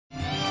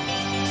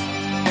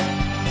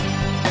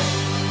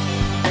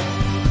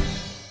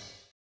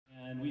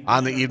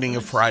On the evening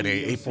of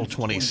Friday, April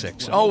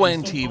 26,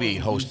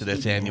 ONTV hosted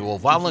its annual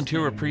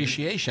Volunteer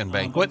Appreciation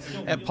Banquet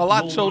at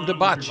Palazzo de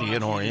Bocce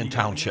in Orion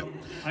Township.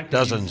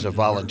 Dozens of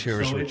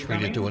volunteers were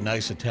treated to a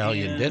nice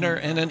Italian dinner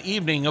and an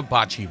evening of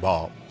bocce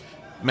ball.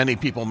 Many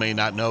people may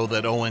not know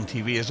that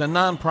ONTV is a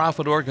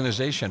nonprofit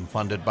organization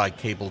funded by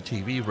cable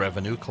TV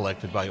revenue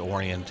collected by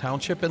Orion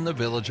Township in the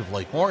village of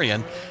Lake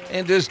Orion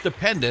and is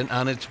dependent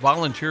on its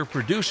volunteer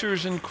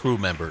producers and crew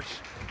members.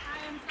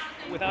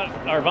 Without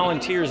our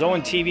volunteers,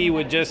 ONTV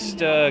would just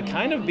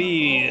kind of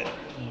be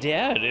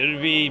dead. It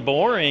would be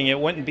boring. It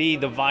wouldn't be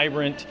the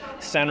vibrant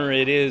center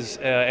it is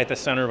at the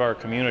center of our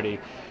community.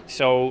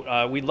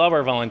 So we love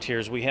our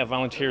volunteers. We have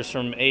volunteers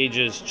from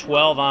ages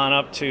 12 on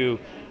up to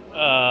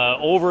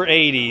over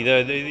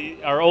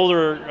 80. Our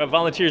older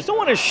volunteers don't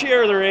want to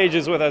share their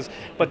ages with us,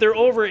 but they're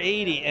over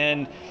 80,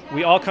 and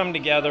we all come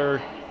together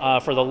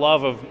for the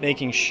love of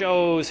making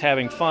shows,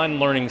 having fun,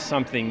 learning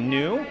something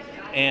new,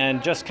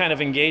 and just kind of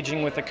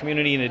engaging with the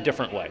community in a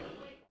different way.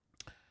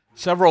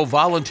 Several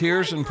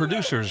volunteers and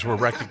producers were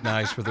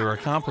recognized for their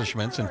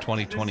accomplishments in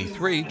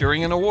 2023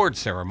 during an award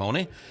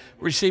ceremony.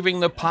 Receiving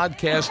the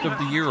Podcast of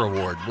the Year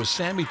award was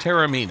Sammy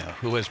Taramina,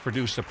 who has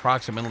produced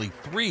approximately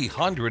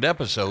 300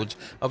 episodes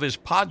of his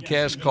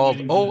podcast called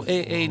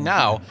OAA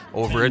Now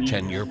over a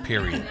 10-year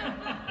period.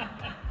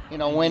 You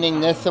know, winning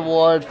this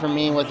award for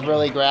me was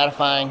really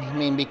gratifying. I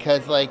mean,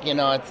 because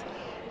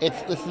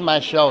this is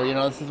my show. You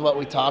know, this is what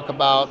we talk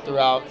about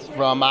throughout,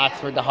 from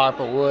Oxford to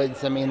Harper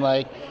Woods. I mean,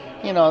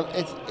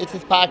 it's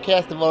this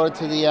podcast devoted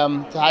to the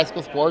to high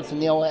school sports in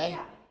the OA.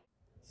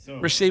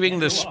 Receiving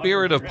the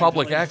Spirit of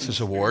Public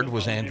Access Award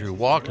was Andrew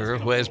Walker,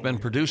 who has been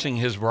producing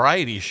his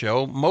variety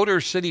show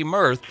Motor City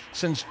Mirth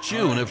since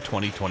June of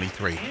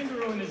 2023.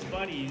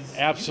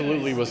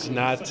 Absolutely was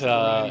not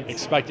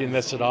expecting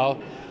this at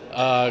all.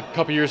 A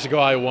couple years ago,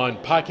 I won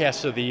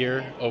Podcast of the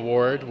Year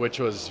award, which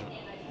was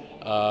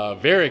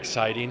very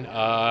exciting.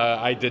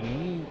 I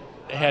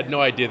had no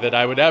idea that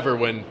I would ever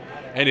win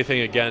anything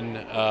again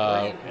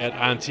at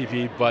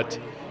ONTV, but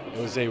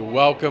it was a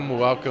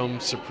welcome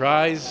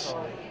surprise.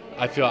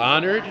 I feel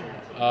honored,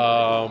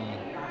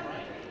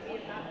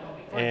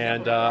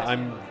 and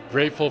I'm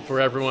grateful for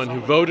everyone who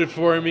voted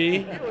for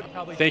me.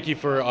 Thank you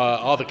for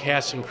all the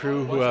cast and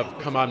crew who have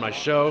come on my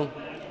show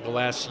the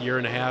last year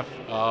and a half,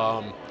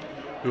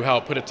 who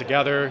helped put it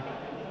together.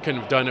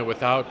 Couldn't have done it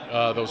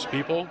without those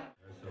people.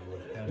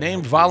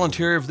 Named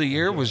Volunteer of the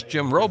Year was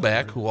Jim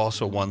Roback, who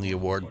also won the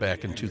award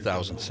back in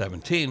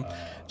 2017.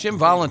 Jim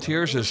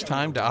volunteers his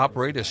time to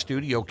operate a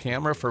studio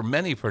camera for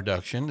many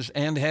productions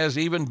and has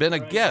even been a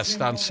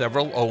guest on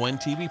several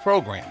ONTV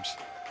programs.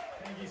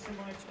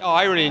 Oh,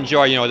 I really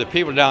enjoy, the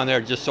people down there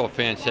are just so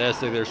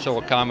fantastic. They're so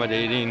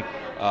accommodating.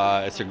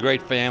 It's a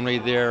great family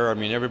there. I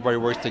mean, everybody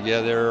works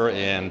together,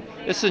 and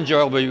it's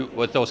enjoyable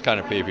with those kind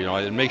of people.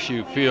 It makes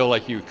you feel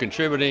like you're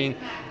contributing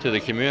to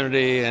the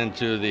community and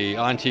to the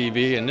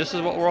ONTV, and this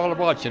is what we're all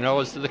about.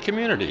 It's the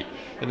community,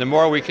 and the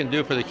more we can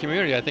do for the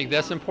community, I think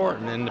that's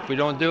important. And if we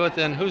don't do it,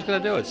 then who's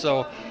going to do it?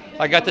 So,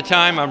 I got the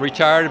time. I'm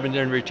retired. I've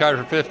been retired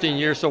for 15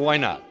 years, so why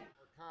not?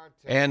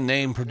 And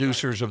named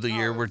Producers of the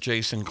Year were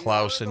Jason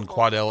Klaus and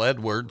Quadell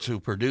Edwards, who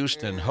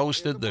produced and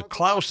hosted the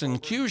Klaus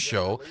and Q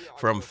Show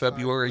from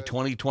February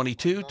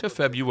 2022 to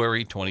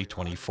February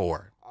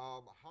 2024.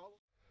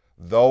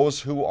 Those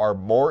who are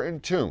more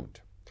in tune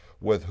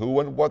with who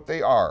and what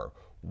they are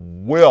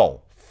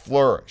will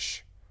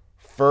flourish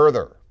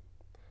further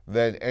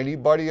than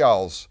anybody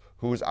else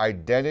whose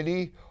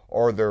identity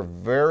or their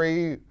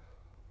very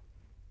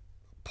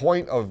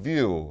point of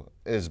view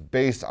is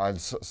based on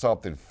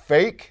something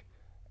fake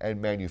and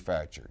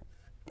manufactured.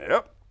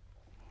 Yep.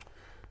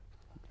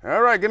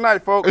 All right, good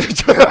night,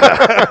 folks.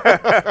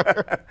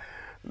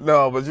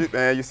 No, but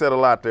you said a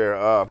lot there.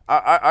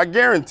 I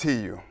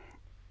guarantee you,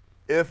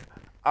 if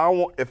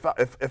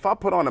I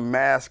put on a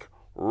mask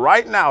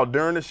right now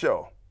during the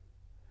show,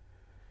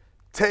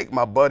 take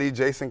my buddy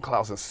Jason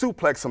Klaus and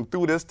suplex him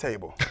through this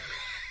table,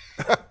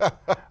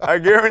 I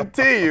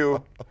guarantee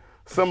you,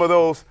 some of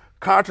those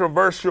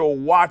controversial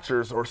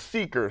watchers or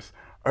seekers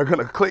are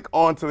gonna click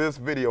onto this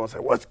video and say,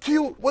 "What's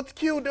Q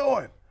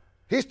doing?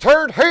 He's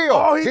turned heel.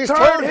 Oh, he's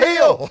turned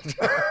heel."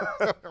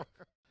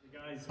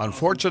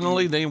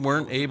 Unfortunately, they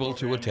weren't able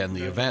to attend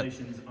the event.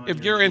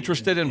 If you're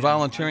interested in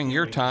volunteering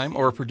your time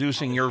or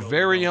producing your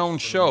very own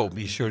show,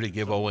 be sure to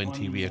give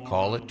ONTV a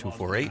call at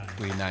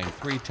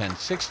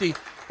 248-393-1060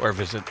 or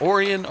visit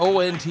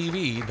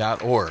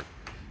orionontv.org.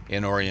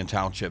 In Orion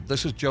Township,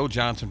 this is Joe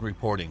Johnson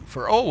reporting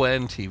for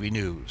ONTV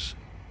News.